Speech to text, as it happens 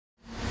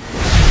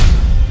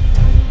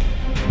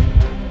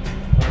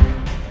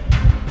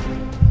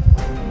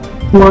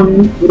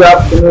Morning, good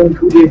afternoon,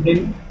 good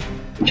evening,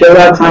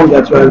 whichever time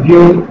that you are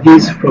viewing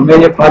this from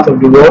any part of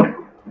the world.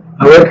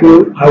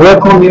 I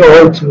welcome you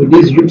all to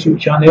this YouTube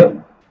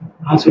channel,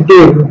 and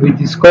today we'll be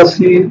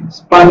discussing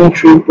spanning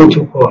tree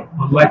protocol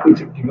on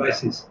Mikrotik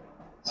devices.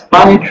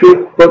 Spanning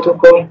tree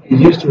protocol is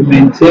used to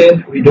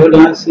maintain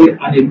redundancy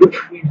and a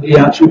loop-free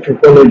layer 2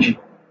 topology.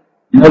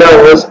 In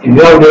other words, if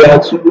you have layer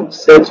 2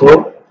 set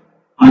up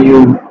and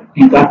you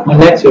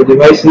interconnect your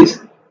devices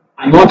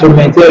and you want to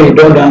maintain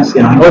redundancy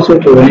and also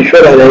to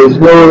ensure that there is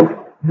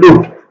no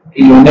loop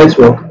in your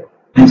network,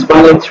 then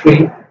spanning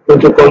tree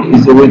protocol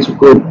is the way to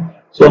go.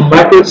 So on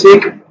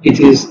Mikrotik, it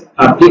is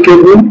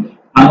applicable,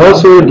 and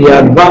also the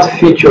advanced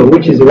feature,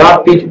 which is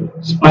rapid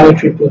spanning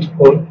tree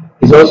protocol,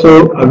 is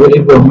also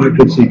available on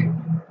Mikrotik.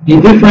 The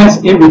difference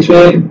in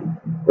between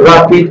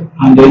rapid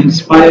and the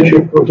spanning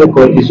tree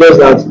protocol is just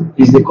that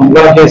is the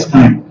convergence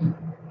time.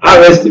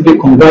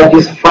 Rstp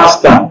converges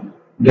faster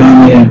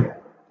than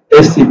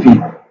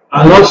STP,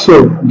 and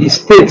also the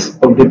states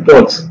of the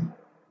ports.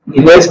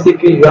 In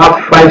STP, you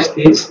have 5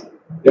 states.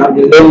 You have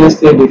the learning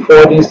state, the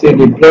forwarding state,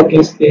 the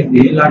blocking state,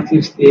 the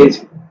inactive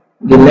state,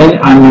 the learn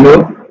and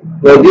low.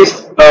 But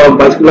this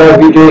particular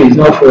video is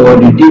not for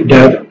the deep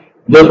dive.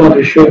 I just want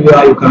to show you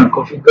how you can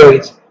configure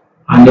it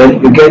and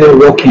then you get it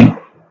working.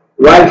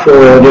 While for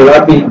the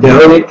rapid, there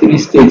are only 3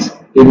 states: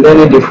 the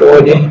learning, the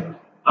forwarding,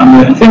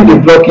 and I think the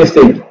blocking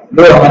state.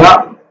 There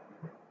are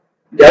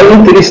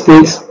only 3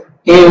 states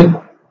in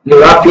the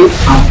rapid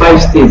and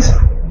 5 states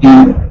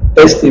in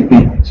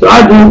STP. So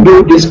how do you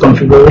do this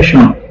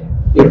configuration?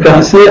 You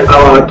can see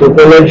our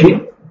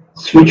topology.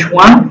 Switch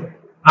 1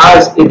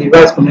 has a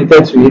device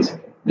connected to it.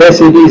 Let's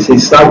say this is a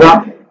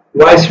server,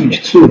 while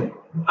switch 2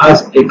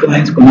 has a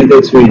client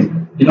connected to it.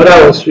 In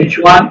other words, switch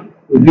 1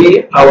 will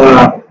be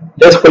our,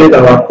 let's call it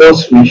our core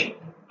switch,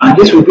 and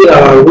this will be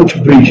our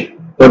root bridge.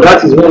 But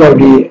that is one of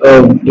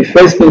the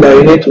first thing that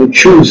you need to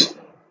choose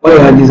when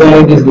you are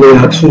designing this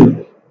layer 2.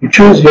 You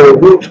choose your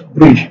root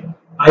bridge,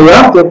 and you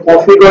have to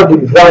configure the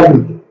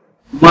value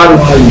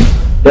manually.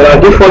 There are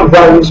default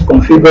values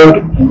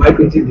configured on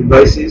Mikrotik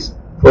devices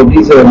for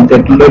this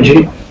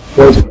technology,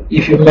 but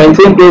if you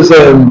maintain those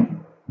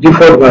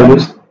default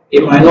values,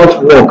 it might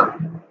not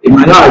work. It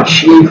might not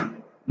achieve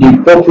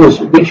the purpose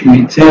which you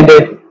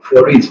intended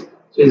for it.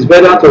 So it's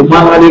better to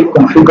manually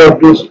configure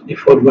those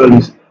default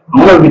values.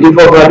 And one of the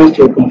default values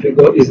to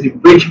configure is the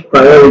bridge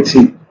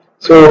priority.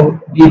 So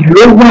the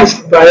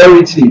lowest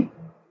priority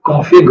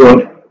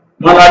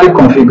manually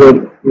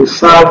configured, will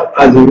serve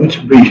as the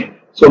root bridge.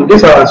 So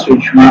this is our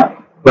switch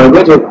 1. We are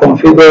going to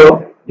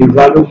configure the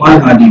value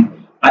manually,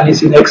 and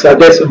it's in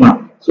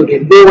hexadecimal. So the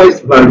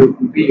lowest value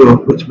will be your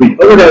root bridge.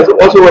 Also, there is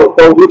also what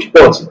we call root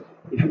ports.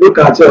 If you look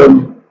at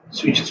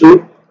switch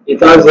 2, it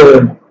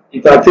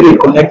has 3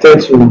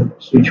 connected to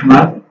switch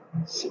 1.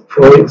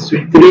 For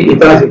switch 3,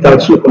 it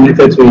has 2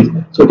 connected to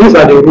it. So these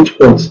are the root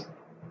ports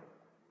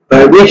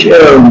by which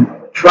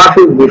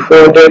traffic will be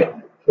forwarded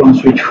from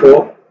switch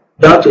 4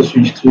 down to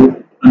switch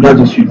 2 and down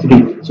to switch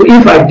 3. So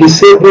if I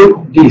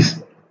disable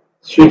this,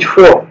 switch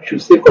 4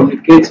 should still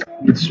communicate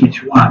with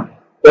switch 1.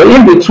 But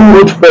if the 2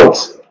 root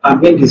ports are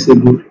being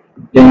disabled,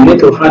 then you need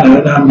to find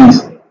another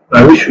means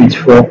by which switch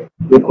 4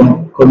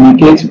 will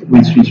communicate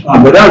with switch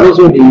 1. But that's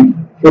also the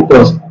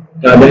focus,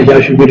 that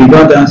there should be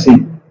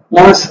redundancy.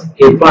 Once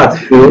a part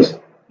fails,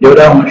 the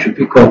other one should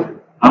pick up.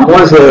 And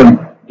once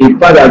the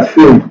part that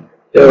failed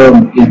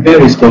is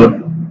being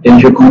restored, then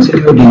you should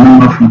continue the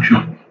normal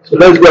function. So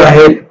let's go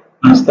ahead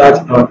and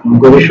start our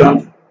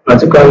configuration,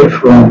 particularly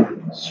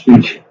from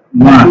switch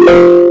 1.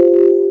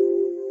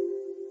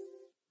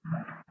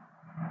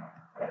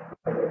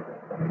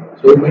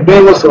 So we'll be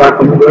doing most of our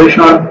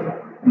configuration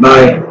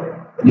by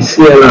the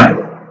CLI.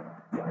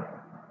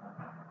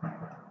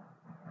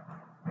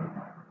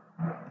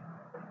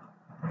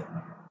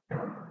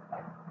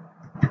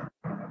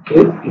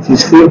 Okay, it is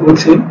still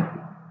booting.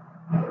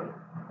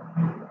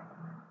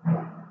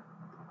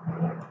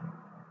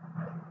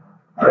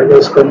 I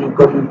just come on.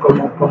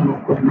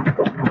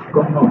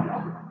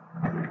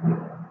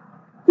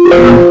 Let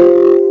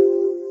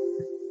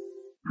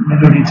me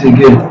do it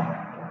again.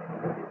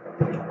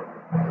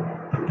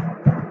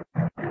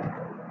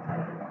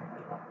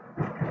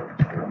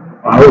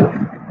 Wow.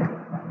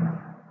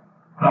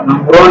 I'm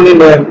running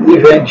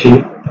event G.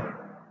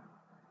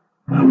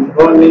 I'm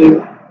running.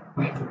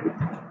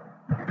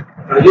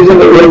 I'm using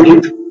the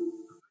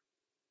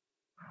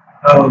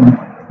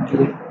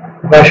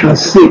version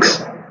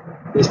 6.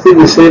 It's still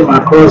the same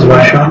across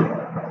version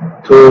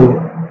to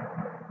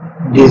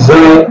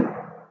design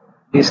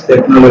this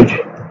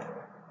technology.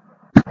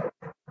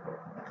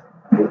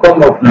 We'll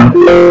come up now.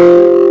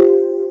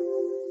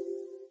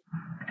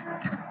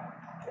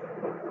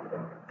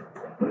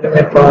 Let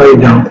me power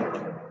it down.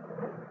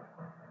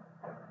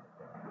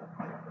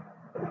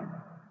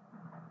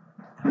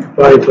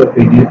 Power it up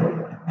again.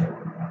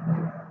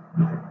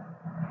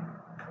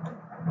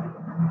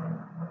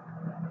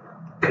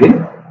 Okay.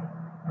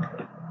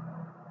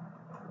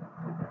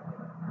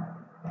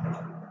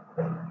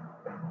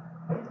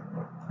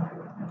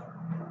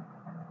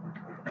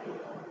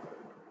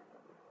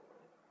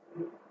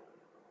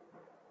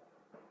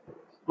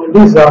 On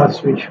this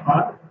switch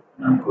 1,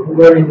 I'm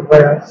configuring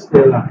via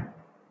CLI.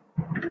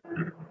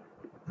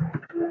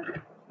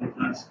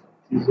 As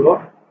it is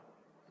off,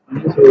 I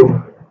need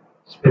to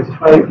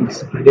specify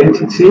its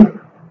identity.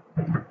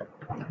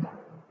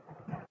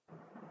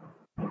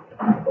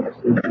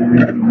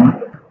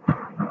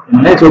 And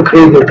I need to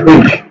create a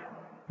bridge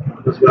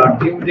because we are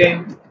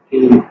building a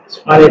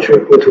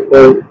explanatory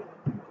protocol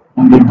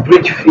on the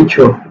bridge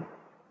feature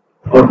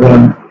of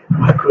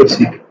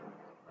Mikrotik.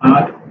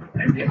 Add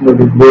the name of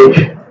the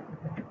bridge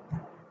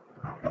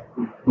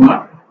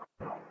one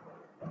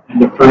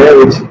and the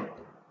priority.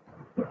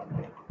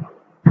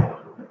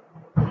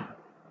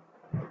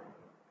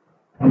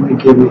 Let me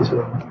give it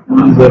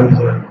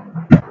 100.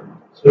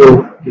 So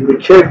if you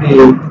check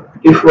the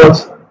default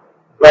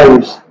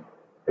values,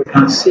 you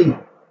can see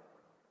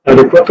that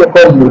the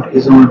protocol mode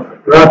is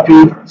on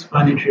rapid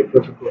explanatory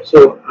protocol.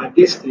 So at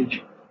this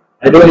stage,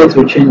 I don't need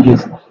to change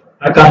it.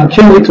 I can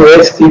change it to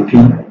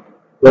Rstp,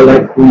 but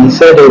like we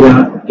said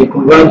earlier, the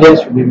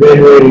convergence will be very,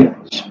 very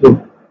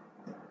slow.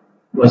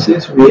 But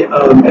since we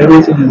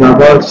everything is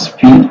about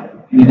speed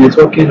in the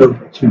networking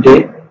of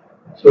today,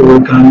 so we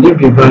can leave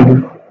the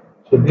value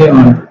to be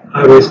on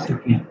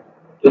Rstp.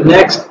 The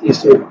next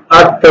is to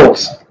add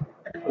ports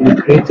to the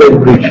created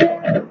bridge.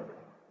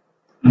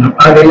 And I'm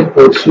adding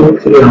port 2,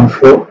 3, and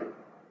 4.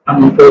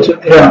 And on port 2,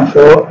 3, and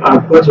 4,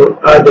 I'm going to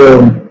add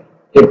the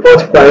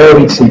port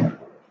priority.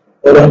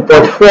 But on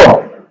port 4,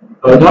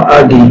 I will not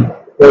add the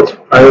port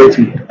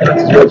priority. That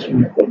is what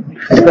we call it.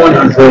 It's known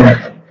as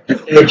the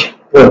edge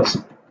port.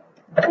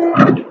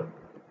 And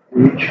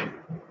which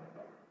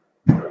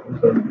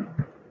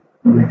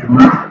bridge 1.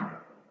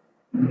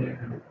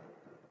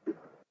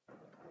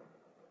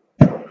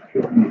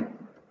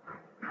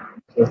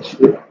 Port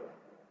 2.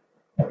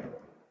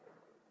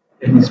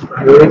 And its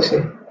priority.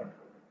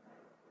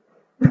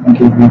 Let me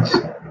give it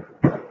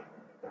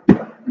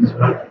this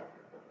value.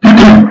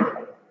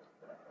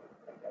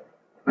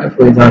 And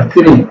for it at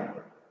 3,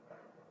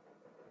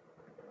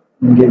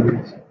 and give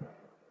it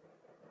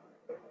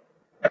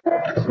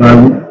this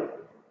value.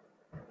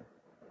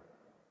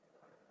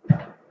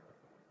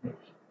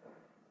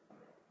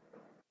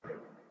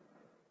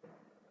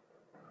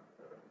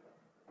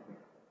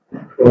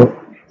 For it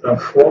at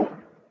 4,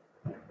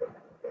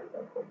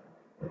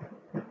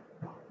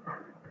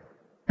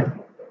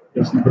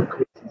 just not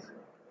create it.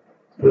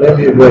 So let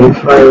me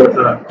verify what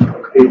I've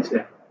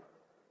created.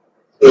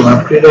 So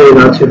I've created it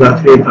at 2, at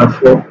 3, at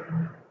 4,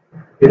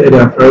 created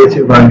their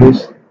priority values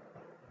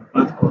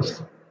at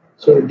cost.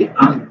 So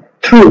I'm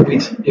through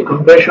with the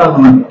conversion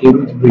on the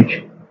root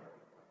bridge.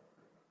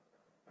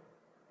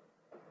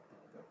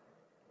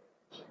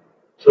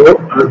 So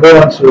I'll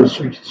go on to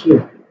switch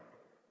 2.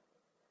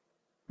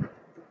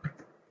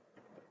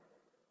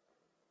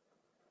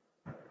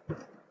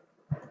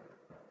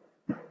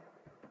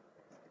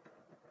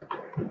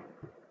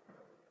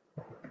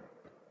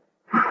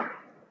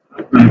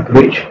 My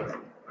bridge.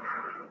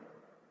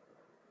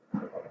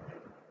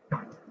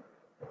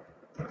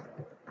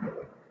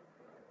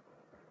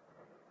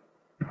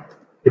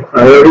 The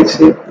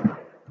priority.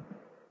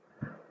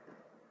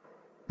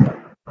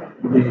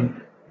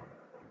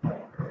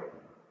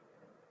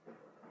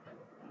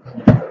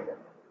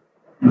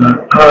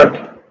 Add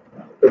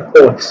the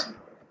ports.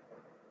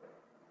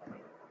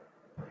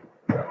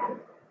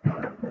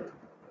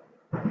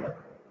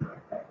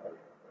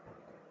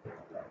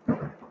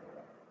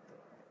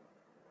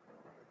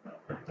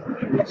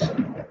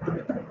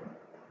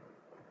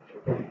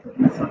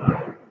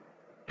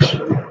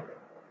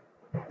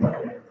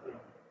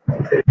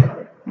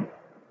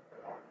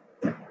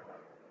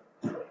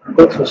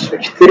 Go to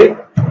switch 3.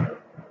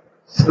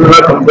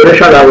 Similar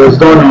configuration that was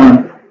done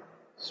on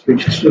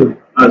switch 2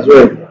 as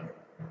well,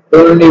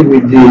 only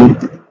with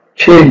the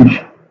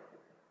change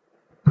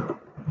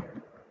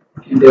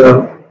in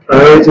the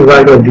priority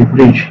value of the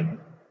bridge.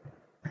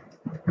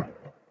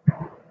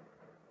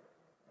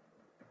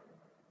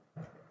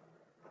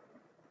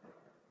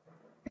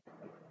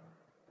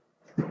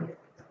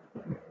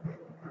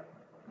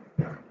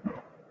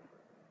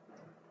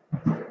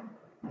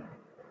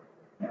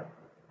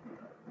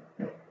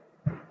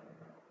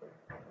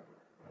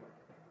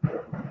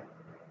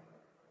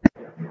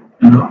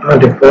 And now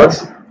add the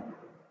ports.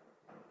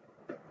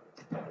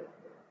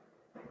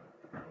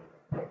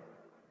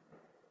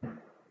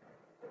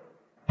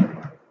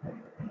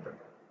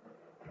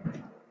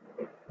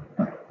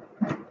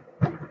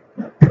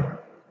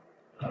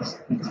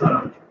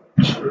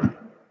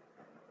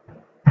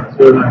 As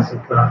well as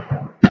it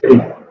 3.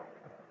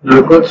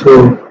 Now go to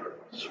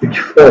switch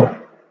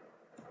 4.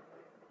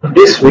 On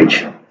this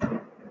switch,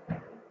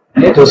 I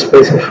need to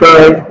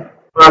specify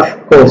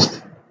path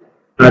cost.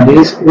 That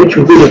is, which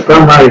will be the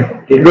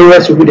primary. The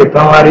lowest will be the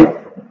primary,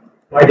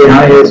 while the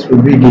highest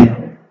will be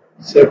the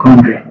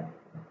secondary.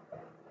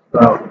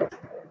 So,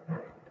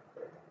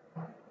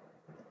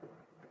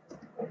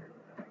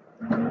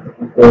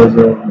 because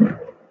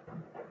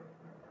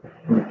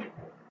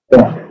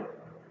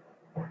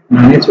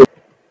I need to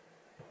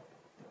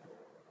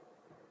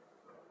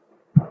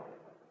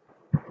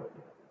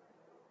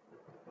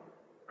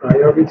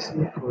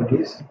security for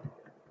this.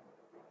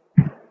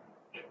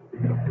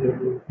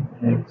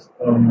 Next,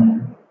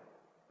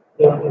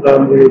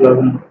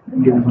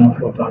 give it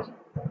 4,000.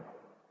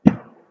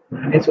 I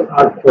need to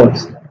add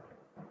ports.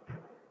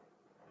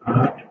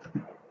 Add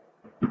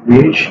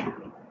bridge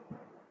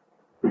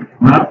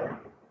map.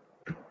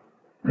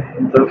 The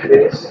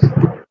interface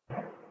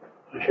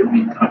should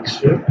be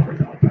tax.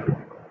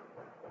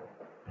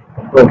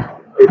 Oh,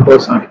 equal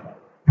sign.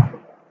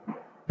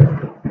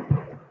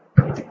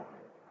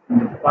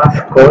 And the path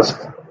cost.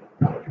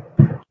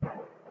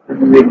 Let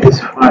me make this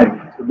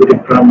 5 to be the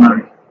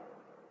primary.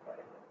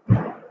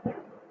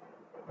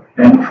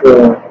 And for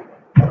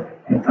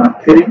enter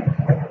 3,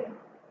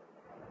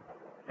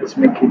 let's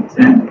make it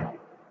 10.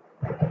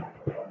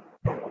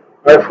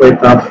 5 for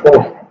enter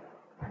 4.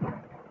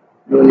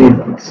 No need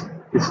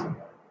it's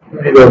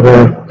no need of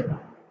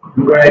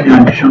any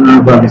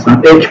additional values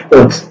and edge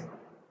ports.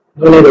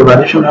 No need of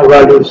additional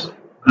values,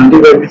 and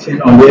leave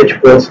everything on the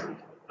edge ports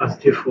as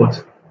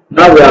default.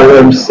 Now we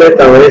have set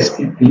our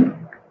Rstp.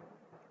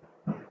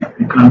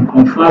 We can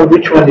confirm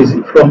which one is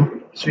it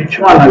from switch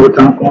 1, and we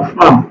can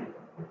confirm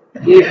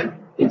if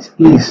it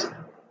is.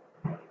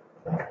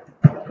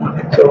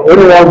 So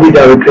only one bit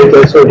that we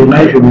created, so the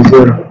 9 should be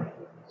 0.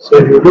 So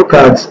if you look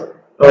at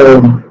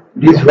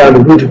this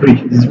value, which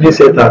bridge, it is being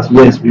set as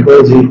yes,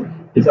 because it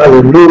has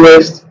the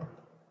lowest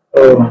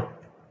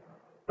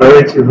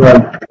priority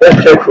value.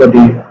 Let's check for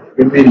the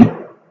remaining.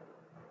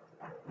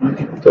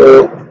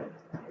 Monitor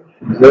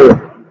 0.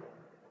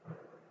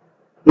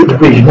 Which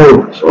bridge?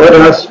 No. So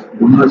others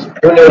will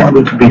not, only one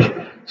which bridge.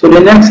 So the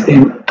next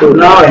thing to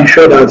now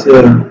ensure that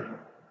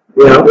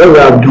what we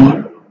have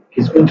done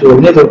is going to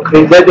need to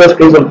create, let's just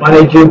create a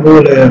manageable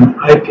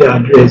IP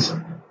address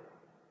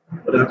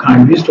that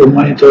can be used to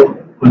monitor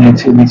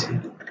connectivity.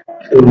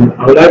 So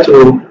I would like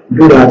to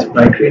do that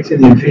by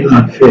creating a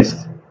VLAN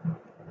first.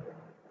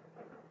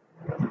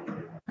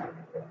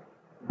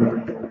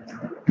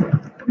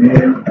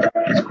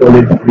 Let's call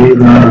it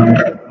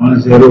VLAN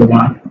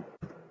 101.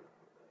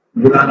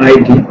 VLAN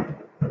ID.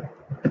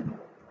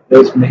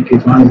 Let's make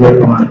it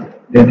 101.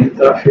 Then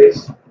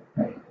interface.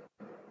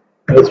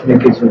 Let's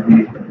make it to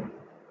be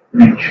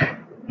range.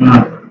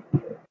 Now,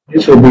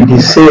 this will be the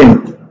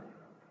same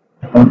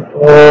on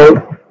all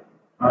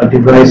our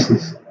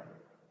devices.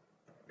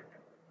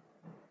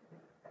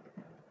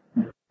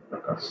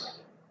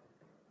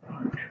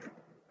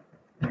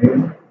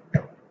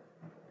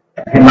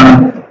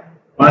 VLAN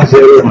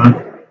 101,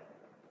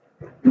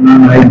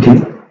 VLAN ID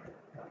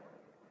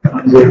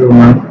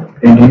 101,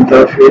 and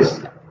interface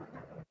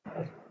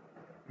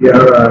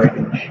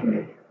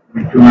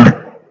Redundancy.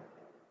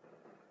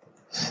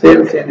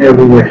 Same thing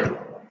everywhere.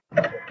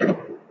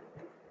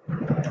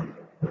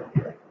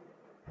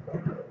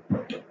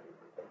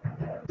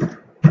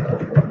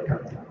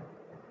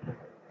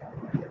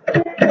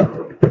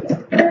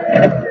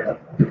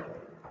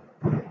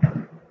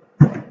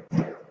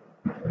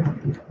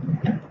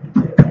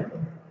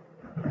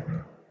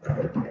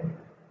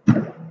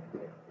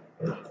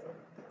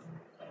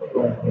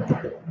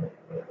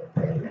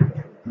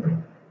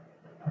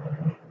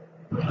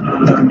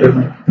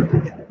 And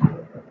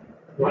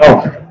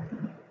wow,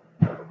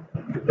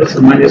 let's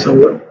imagine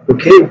somewhere.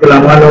 Okay,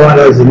 VLAN 101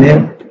 has the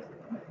name,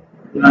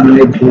 VLAN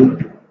ID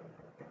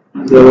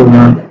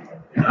 101,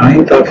 and our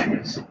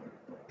interface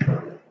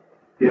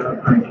ID.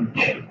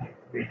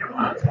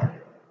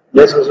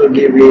 Let's also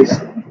give it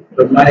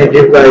the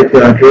manageable IP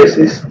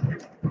addresses.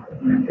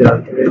 IP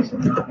address.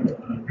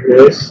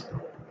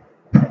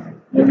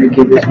 Let me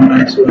give it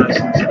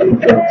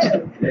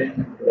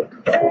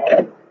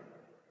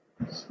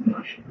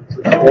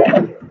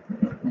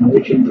 192.168.10.4.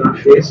 Which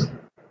interface?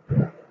 I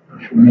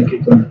should make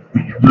it on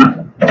page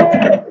 1.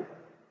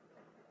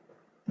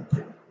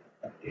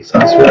 This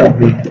as well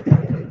be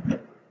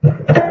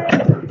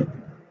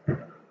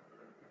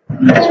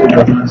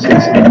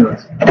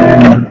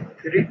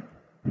 92.168.10.3.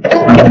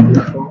 Starting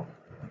before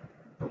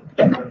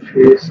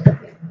interface.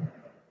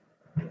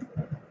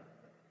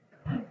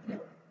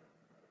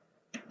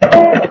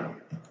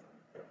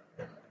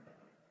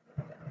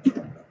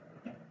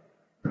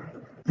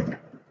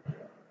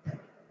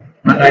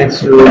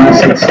 So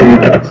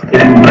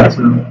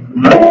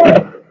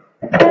 192.168.10.1.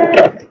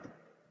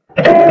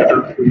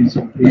 Interface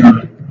will be on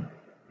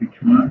which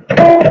one?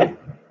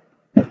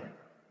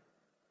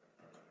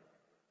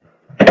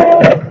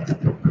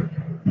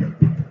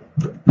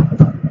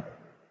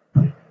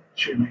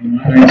 Should be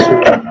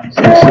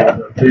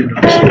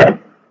 192.168.10.2.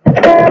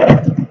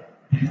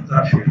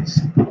 Interface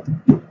will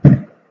be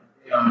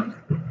on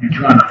which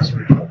one as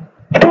well.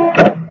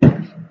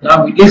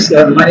 Now with this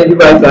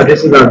manageable IP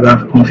addresses that we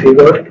have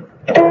configured,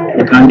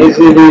 we can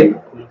easily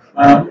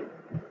confirm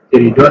the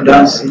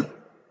redundancy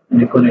in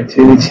the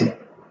connectivity.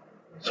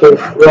 So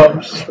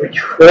from switch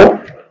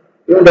 4,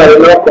 even though I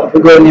will not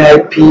configure any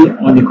IP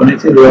on the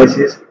connected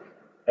devices,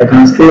 I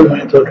can still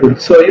monitor to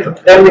it. So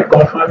let me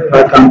confirm if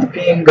I can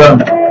ping.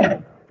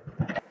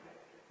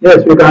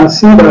 Yes, we can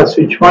see that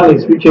switch 1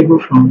 is reachable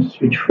from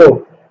switch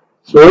 4.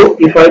 So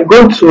if I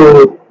go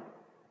to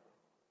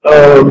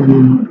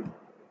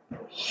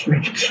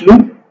switch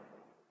 2,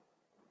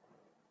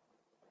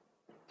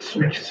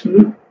 switch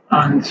 2,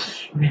 and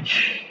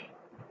switch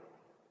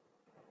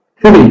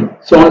 3.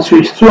 So on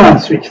switch 2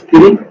 and switch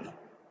 3,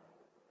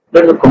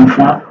 let me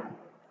confirm.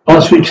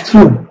 On switch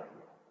 2,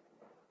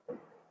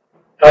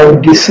 I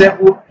will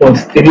disable port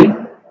 3,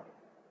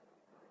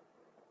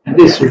 and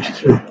this switch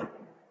 2.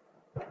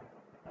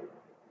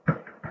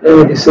 Let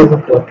me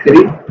disable port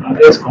 3, and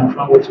let's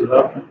confirm what will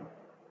happen.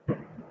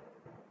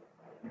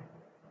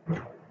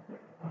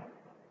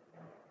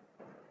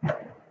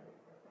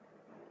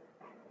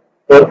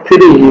 Port 3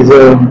 is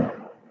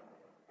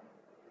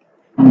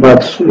number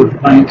 2,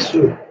 line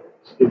 2,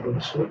 stable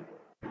 2.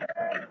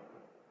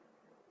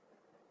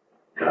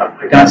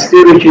 I can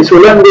still reach it. So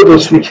let me go to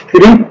switch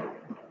 3.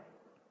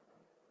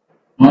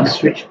 On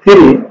switch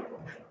 3,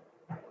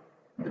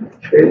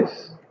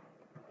 trace,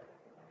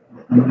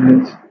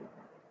 and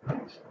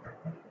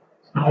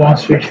now on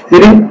switch 3,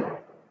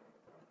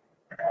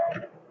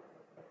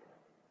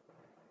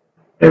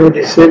 let me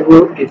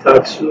disable it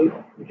at 2,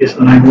 which is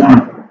line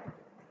 1.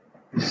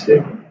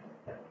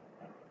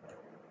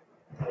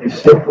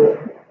 Disable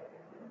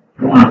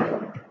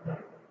 1.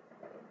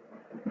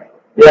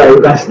 Yeah,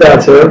 you can see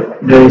that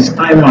there is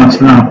timeout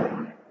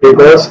now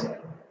because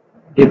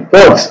the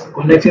ports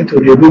connecting to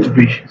the root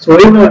bridge. So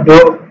even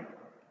though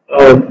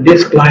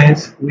these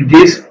clients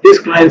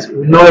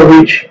will not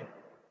reach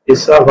the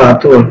server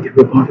at all, if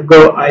you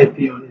configure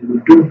IP on it, we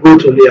do go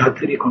to layer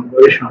 3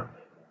 configuration.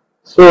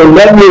 So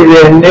let me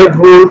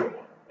re-enable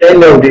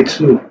any of the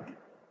two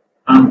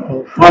and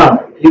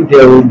confirm if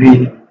there will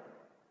be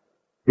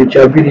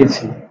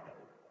reachability.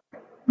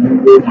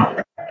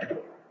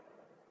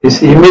 You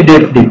see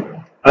immediately.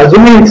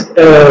 Assuming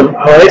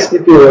our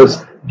STP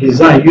was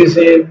designed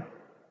using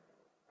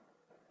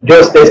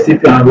just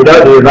STP and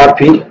without the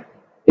rapid,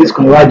 this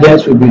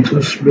convergence will be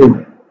too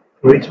slow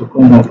for it to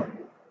come up.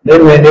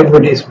 Then we enable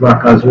this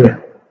back as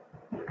well.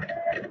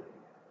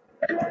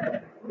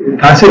 You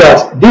can see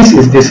that this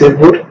is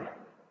disabled,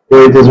 but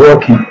it is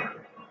working.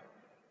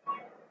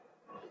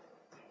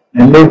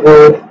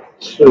 Enable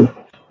 2.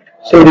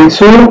 So the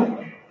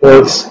 2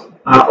 ports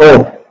are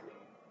up.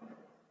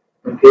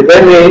 Okay,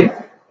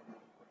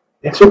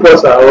 the 2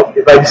 ports are up.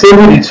 If I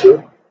disable the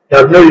 2, there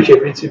have no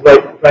reachability.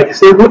 But if I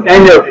disable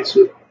any of the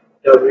 2,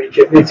 there will be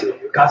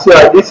reachability. You can see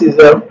that this is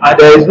and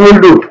there is no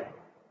loop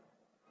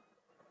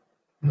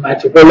in my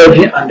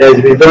topology, and there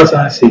is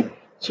redundancy.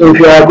 So if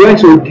you are going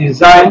to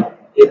design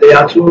a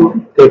layer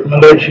 2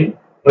 technology,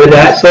 or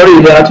layer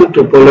 2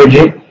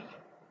 topology,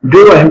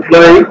 do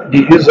employ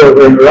the use of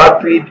a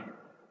rapid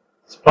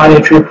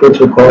spanning tree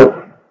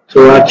protocol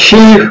to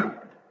achieve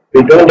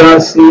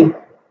redundancy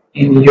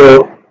in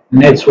your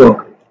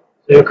network.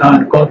 So you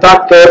can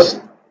contact us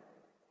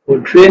for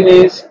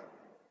trainings,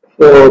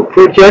 for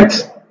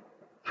projects,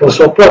 for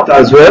support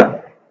as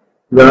well.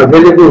 We are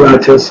available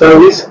at your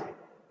service.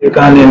 You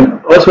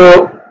can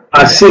also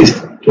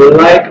assist to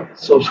like,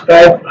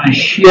 subscribe, and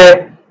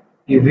share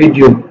the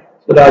video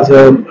so that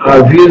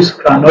our views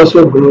can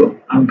also grow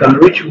and can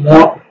reach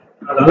more.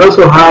 And can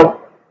also have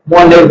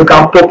more. We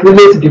can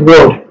populate the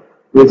world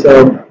with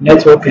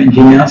network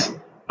engineers,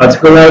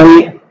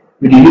 particularly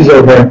with the use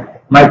of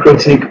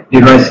Mikrotik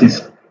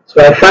devices.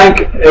 So I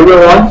thank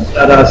everyone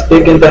that has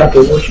taken time to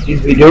watch this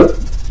video.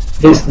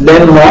 Please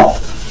learn more,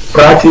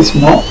 practice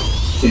more.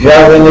 If you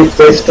have any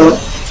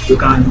questions, you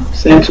can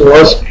send to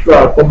us through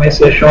our comment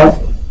section.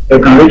 You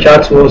can reach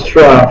out to us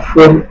through our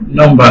phone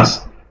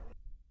numbers.